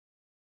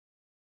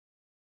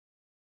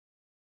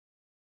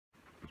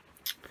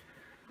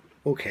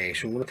Okay,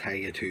 so I'm going to tie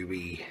you two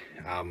wee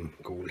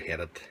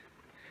gold-headed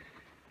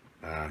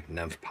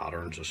nymph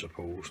patterns, I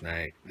suppose.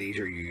 Now these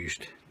are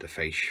used to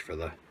fish for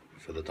the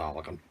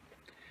Dollaghan.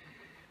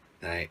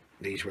 Now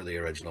these were the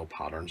original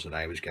patterns that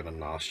I was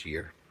given last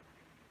year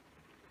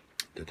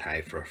to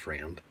tie for a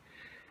friend,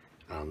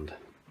 and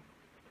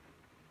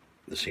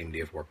they seem to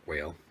have worked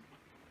well.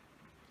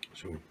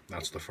 So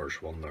that's the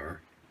first one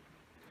there.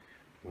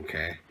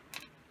 Okay,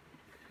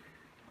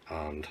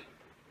 and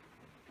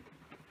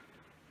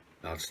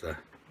that's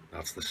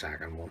the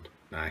second one.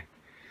 Now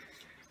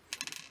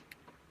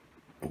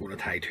I'm going to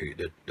tie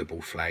the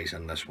both flies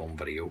in this one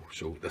video.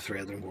 So the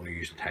thread I'm going to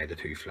use to tie the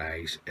two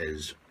flies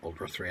is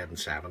Ultra Thread in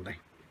 70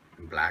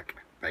 in black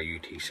by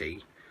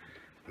UTC.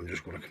 I'm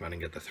just going to come in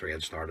and get the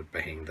thread started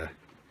behind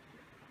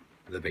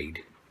the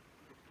bead.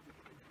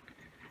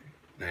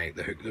 Now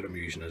the hook that I'm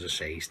using is a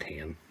size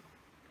 10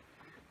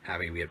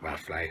 heavyweight wet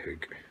fly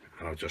hook,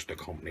 and I've just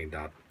accompanied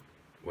that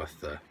with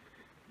the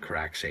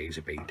correct size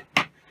of bead.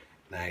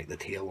 Now the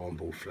tail on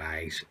both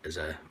flies is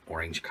a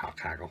orange cock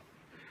hackle,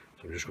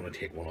 so I'm just going to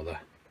take one of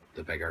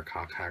the bigger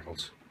cock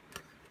hackles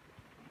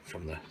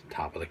from the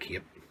top of the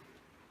cape,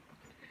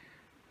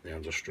 then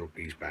I'll just stroke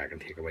these back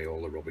and take away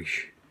all the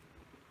rubbish.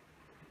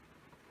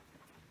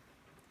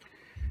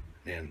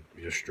 Then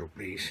you just stroke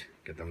these,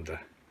 get them to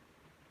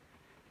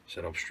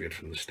sit up straight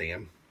from the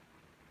stem.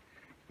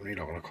 Only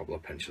looking a couple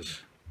of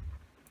pinches,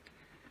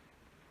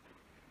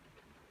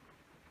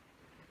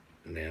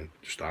 and then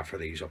just offer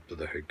these up to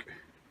the hook.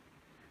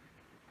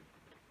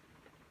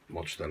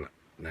 Much the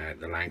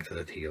length of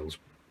the tails,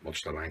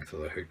 much the length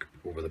of the hook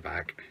over the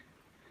back,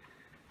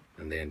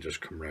 and then just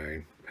come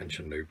round, pinch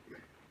and loop,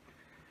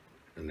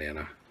 and then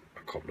a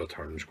couple of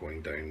turns going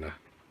down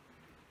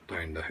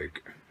the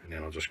hook, and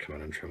then I'll just come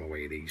in and trim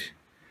away these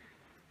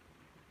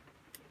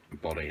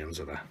butt ends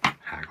of the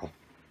hackle.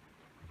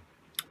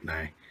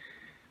 Now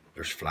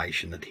there's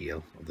flesh in the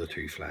tail of the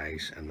two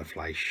flies, and the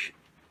flesh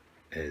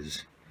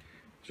is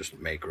just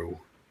micro.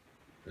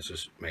 This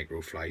is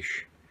micro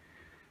flesh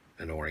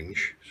in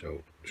orange, so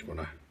I'm just going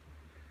to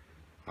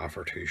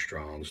offer two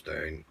strands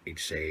down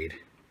each side,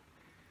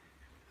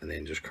 and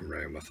then just come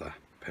around with a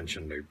pinch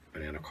and loop,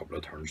 and then a couple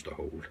of turns to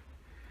hold,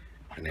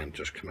 and then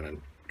just come in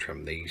and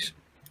trim these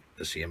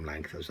the same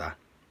length as that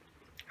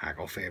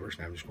hackle fibres.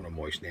 Now I'm just going to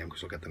moisten them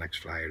because I'll get the next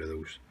fly out of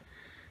those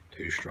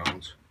two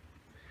strands.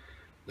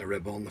 The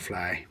rib on the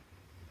fly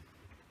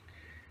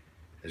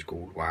is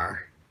gold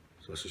wire,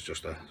 so this is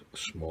just a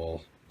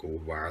small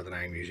gold wire that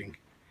I'm using,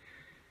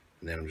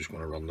 and then I'm just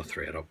going to run the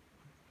thread up,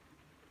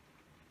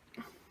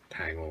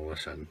 tying all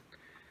this in,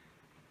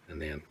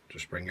 and then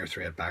just bring your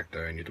thread back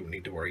down. You don't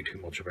need to worry too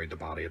much about the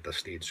body at this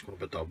stage, it's going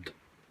to be dubbed,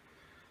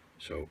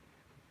 so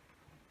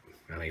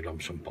any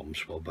lumps and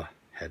bumps will be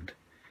hid.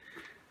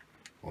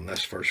 On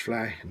this first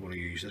fly, I'm going to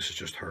use, this is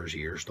just Hers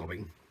ears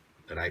dubbing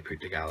that I put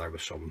together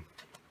with some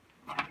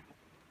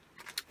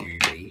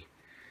UV.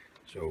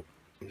 So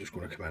I'm just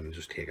going to come in and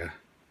just take a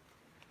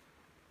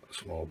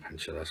small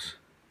pinch of this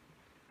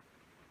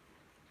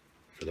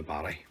for the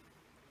body,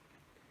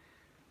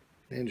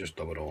 then just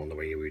dub it on the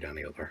way you would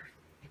any other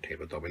type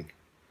of dubbing.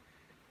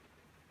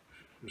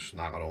 Just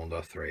knock it on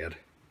the thread,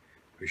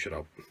 push it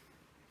up,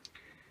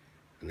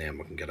 and then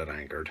we can get it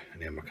anchored,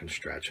 and then we can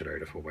stretch it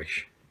out if we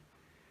wish.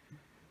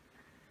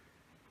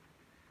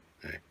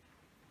 Now,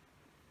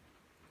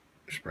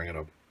 just bring it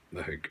up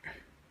the hook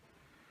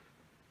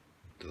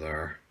to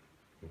there,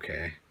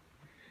 okay,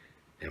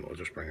 and we'll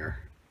just bring our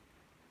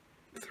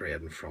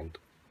thread in front,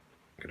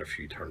 get a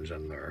few turns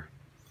in there.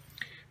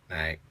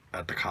 Now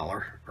at the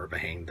collar or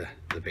behind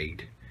the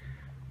bead,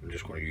 I'm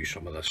just going to use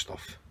some of this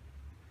stuff,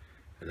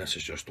 and this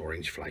is just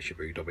orange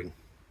flashaboo dubbing.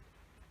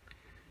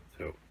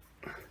 So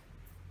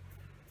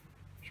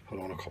just put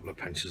on a couple of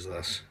pinches of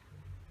this.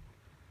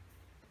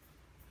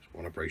 Just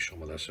want to brush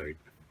some of this out. It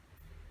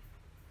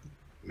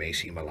may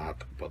seem a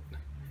lot, but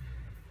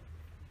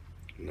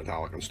when the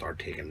Dollaghan start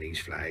taking these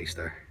flies,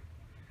 their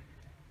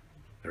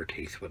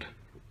teeth would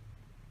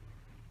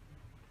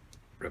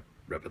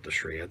rip at the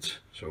shreds.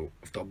 So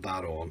I've dubbed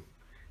that on,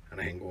 and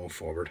I think going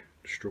forward,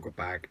 stroke it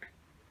back.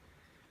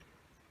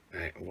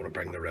 I want to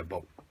bring the rib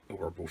up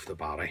over both the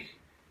body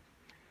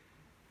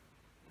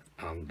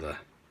and the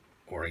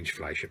orange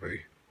flashaboo.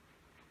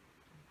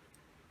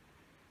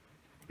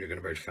 You're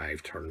getting about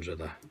 5 turns of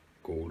the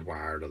gold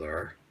wire to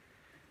there.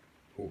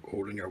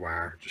 Holding your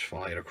wire, just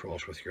follow it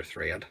across with your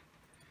thread.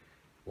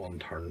 1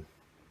 turn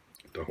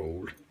to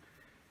hold,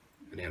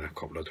 and then a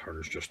couple of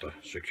turns just to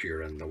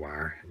secure in the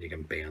wire, and you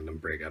can bend and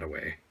break it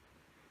away.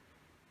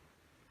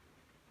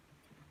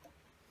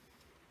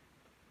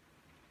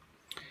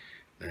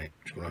 Now,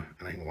 just gonna,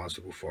 anything that wants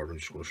to go forward, I'm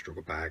just going to stroke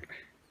it back,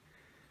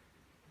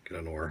 get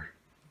another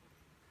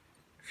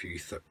few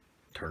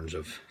turns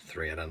of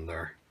thread in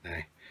there. Now,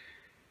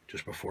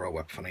 just before I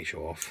whip finish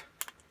off,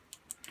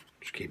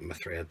 just keeping my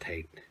thread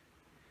tight.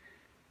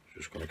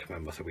 Just going to come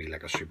in with a wee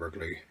like a super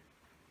glue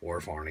or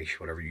varnish,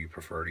 whatever you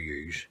prefer to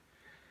use,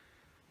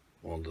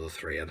 onto the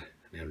thread,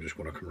 and then I'm just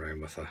going to come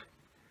around with a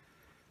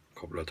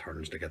couple of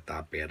turns to get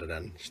that bedded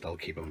in, still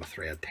keeping my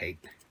thread tight,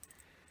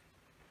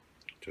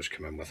 just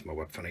come in with my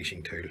whip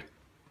finishing tool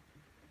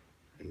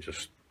and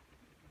just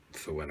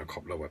throw in a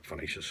couple of whip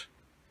finishes.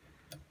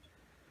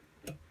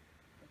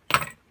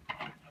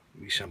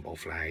 Wee simple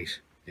flies,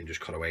 and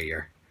just cut away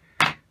your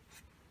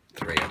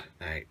thread.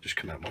 Now just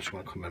come in, I'm just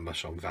going to come in with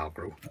some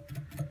Velcro,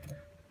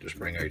 just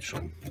bring out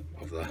some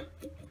of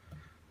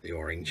the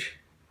orange.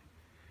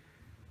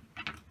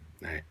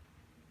 Now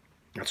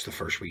that's the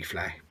first wee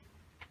fly.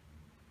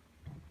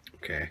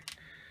 Okay,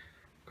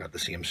 got the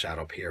same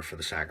setup here for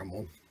the second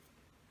one.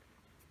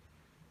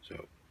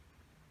 So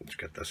let's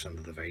get this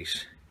into the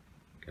vase,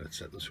 get it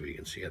sitting so you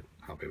can see it.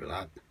 Happy with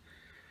that.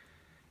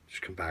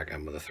 Just come back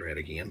in with the thread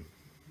again.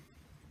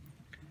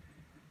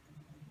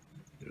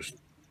 Just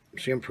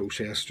same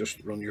process,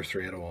 just run your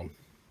thread on,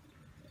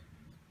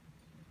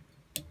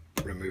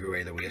 remove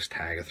away the waste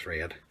tag of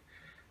thread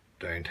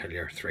down till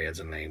your thread's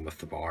in line with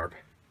the barb.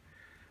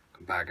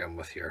 Come back in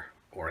with your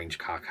orange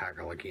cock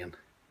hackle again.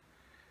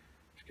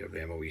 Just give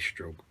them a wee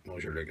stroke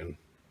as you're looking,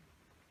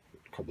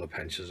 a couple of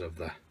pinches of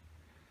the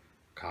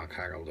cock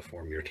hackle to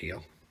form your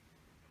tail.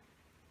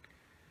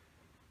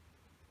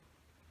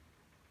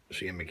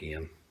 Same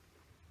again,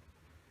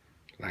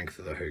 length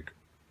of the hook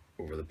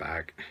over the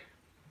back,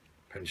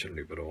 pinch and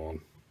loop it on,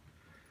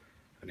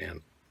 and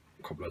then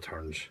a couple of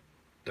turns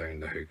down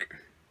the hook,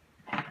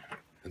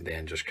 and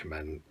then just come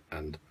in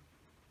and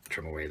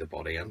trim away the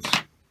body ends.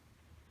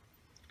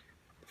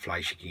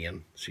 Flash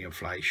again, same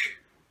flash,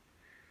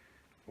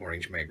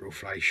 orange micro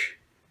flash.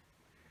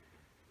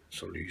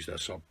 So I'll use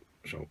this up,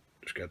 so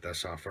just get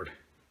this offered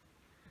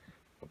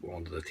up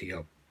onto the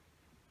tail,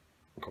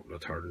 a couple of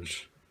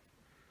turns,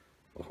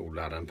 we'll hold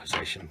that in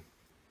position,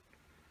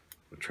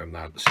 we'll trim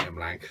that the same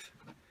length.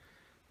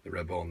 The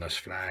rib on this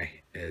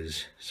fly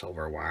is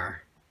silver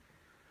wire.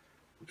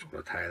 I'm just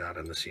going to tie that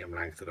in the same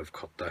length that I've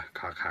cut the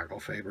cock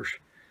hackle fibres,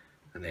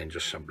 and then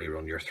just simply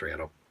run your thread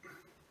up,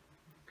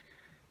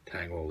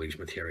 tying all these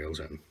materials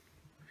in.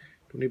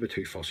 Don't need to be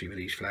too fussy with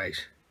these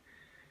flies.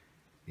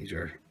 These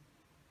are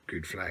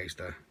good flies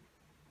to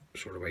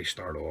sort of way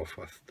start off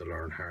with, to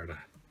learn how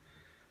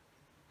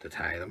to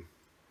tie them.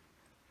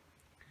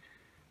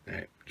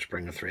 Now just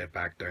bring the thread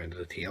back down to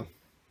the tail.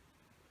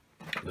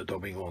 The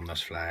dubbing on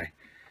this fly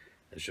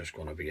is just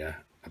going to be a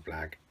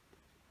black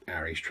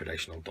Irish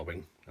traditional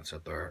dubbing. That's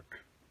it there.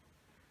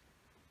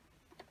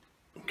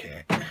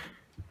 Okay,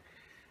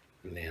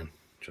 and then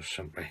just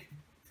simply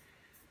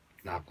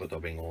knock the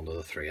dubbing onto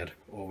the thread,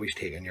 always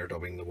taking your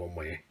dubbing the one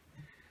way,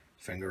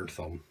 finger and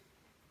thumb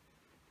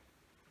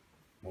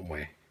one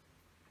way.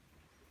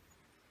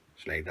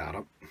 Slide that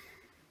up,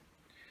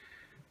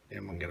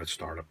 then we can get it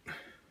started.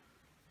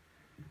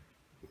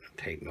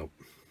 Tighten up.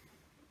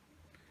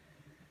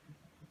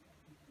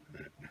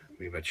 A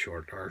wee bit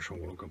short there, so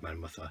I'm going to come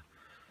in with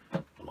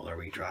another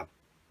wee drop,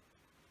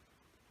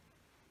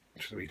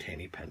 just a wee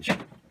tiny pinch.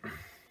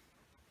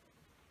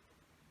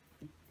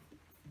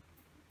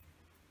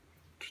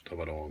 Just dub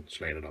it on,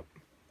 slide it up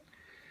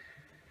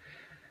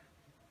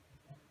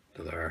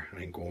to there,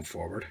 and then going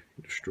forward,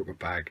 just stroke it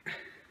back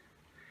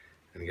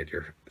and get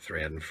your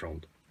thread in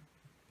front.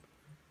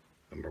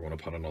 And we're going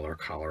to put another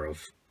collar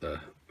of the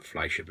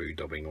fly shaboo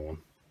dubbing on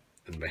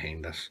and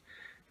behind this,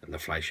 and the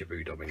fly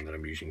shaboo dubbing that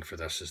I'm using for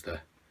this is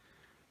the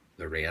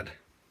red.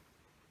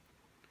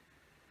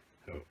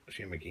 So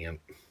same again,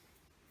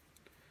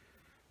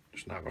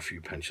 just knock a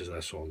few pinches of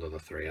this onto the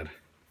thread.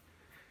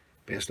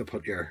 Best to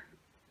put your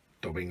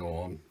dubbing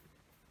on,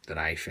 that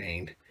I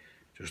find,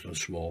 just in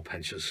small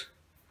pinches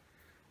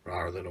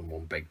rather than in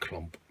one big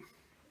clump.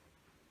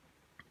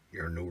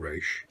 You're no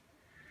rush.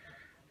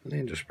 And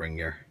then just bring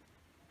your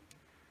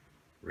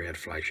red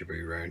fly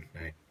shaboo round.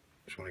 Now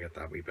just want to get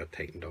that wee bit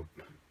tightened up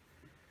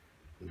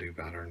and do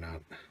better than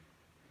that,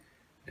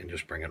 and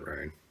just bring it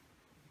round.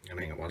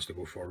 Anything it wants to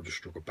go forward, just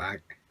stroke it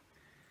back,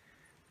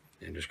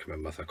 and just come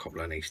in with a couple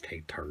of nice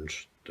tight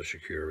turns to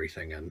secure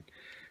everything in.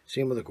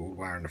 Same with the gold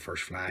wire in the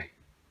first fly.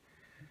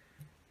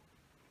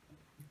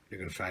 You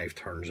can 5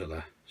 turns of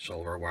the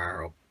silver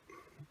wire up,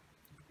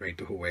 right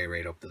the whole way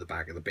right up to the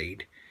back of the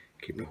bead,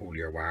 keeping the whole of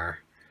your wire.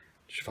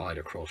 Just follow it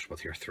across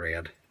with your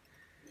thread.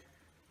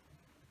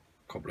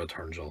 A couple of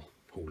turns will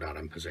hold that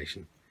in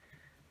position,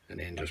 and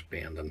then just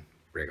bend and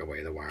break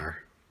away the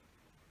wire.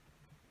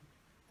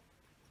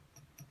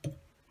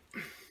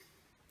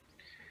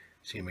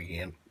 Same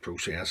again,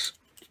 process.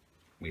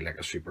 We like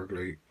a super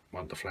glue,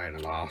 want the fly to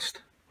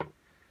last.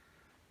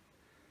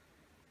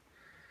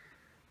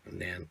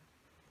 And then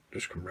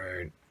just come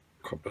round,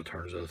 a couple of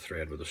turns of the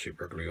thread with the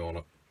super glue on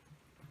it,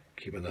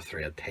 keeping the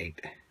thread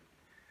tight.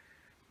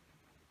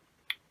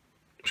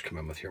 Just come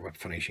in with your whip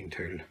finishing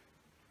tool,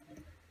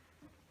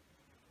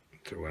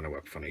 throw in a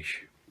whip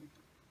finish,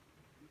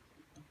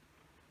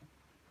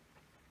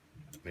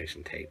 nice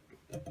and tight,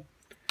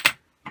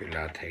 pull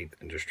that tight,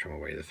 and just trim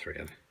away the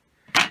thread.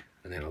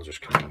 And then I'll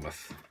just come in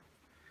with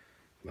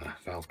my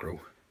Velcro,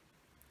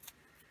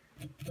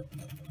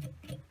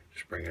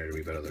 just bring out a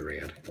wee bit of the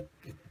red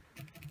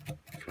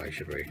fly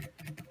shaboo.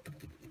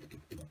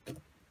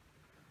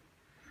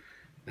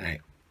 Now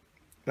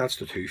that's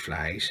the 2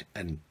 flies,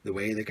 and the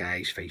way the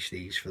guys fish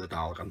these for the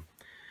Dollaghan,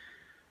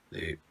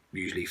 they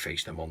usually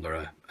fish them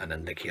under an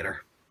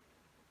indicator.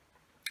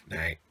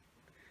 Now,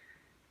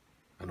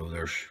 I know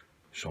there's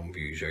some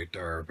views out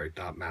there about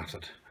that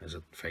method. Is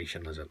it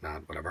fishing, is it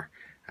not, whatever.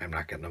 I'm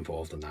not getting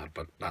involved in that,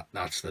 but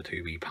that's the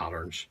two wee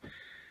patterns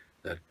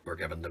that were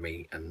given to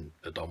me, and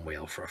they done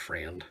well for a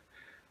friend.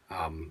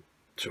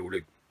 So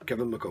look, give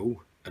them a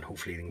go, and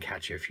hopefully you can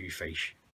catch you a few fish